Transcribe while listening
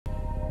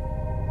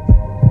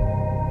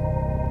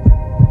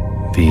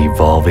The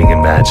evolving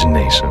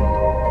imagination,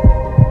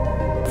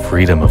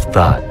 freedom of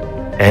thought,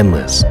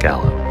 endless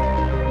gallop.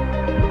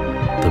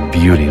 The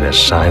beauty that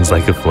shines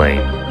like a flame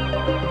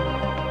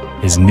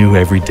is new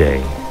every day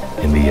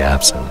in the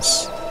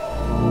absence.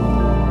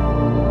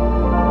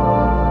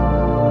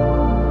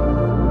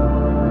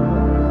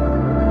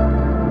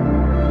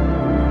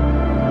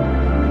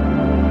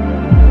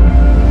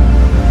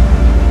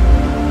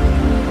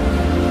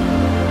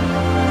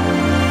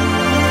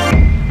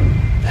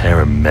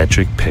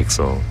 Parametric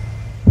pixel,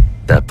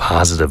 that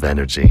positive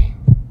energy,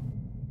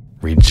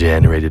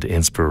 regenerated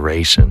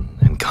inspiration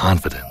and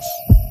confidence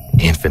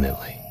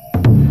infinitely.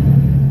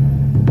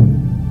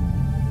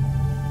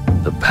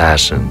 The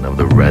passion of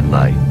the red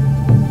light,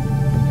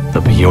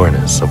 the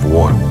pureness of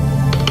warmth,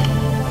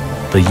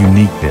 the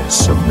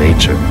uniqueness of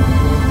nature.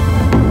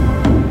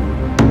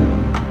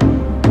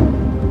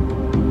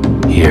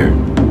 Here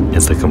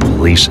is the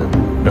completion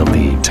of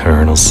the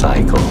eternal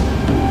cycle.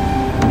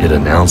 It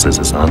announces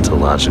its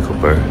ontological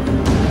birth.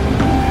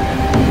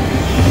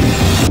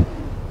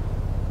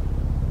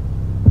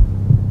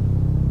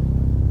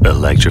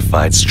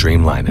 Electrified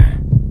streamliner,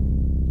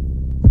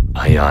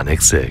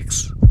 Ioniq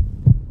 6.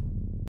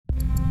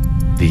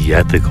 The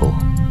ethical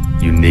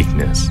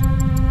uniqueness,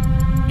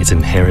 its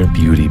inherent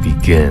beauty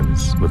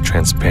begins with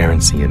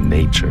transparency in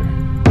nature.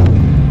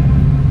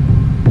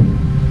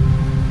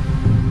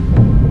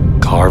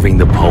 Carving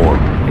the poem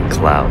in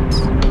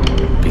clouds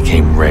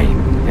became rain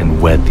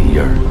and wet the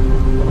earth.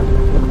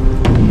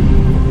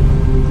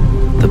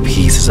 The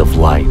pieces of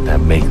light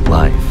that make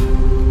life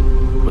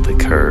with a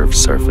curved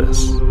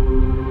surface.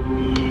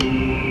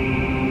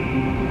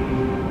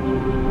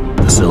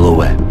 The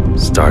silhouette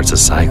starts a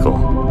cycle.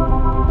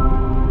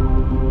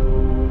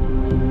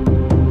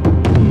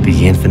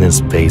 The infinite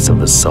space of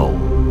the soul.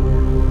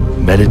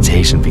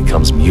 Meditation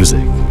becomes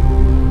music.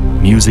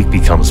 Music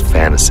becomes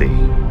fantasy.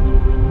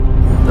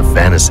 The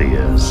fantasy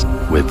is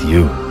with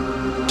you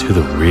to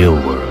the real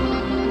world.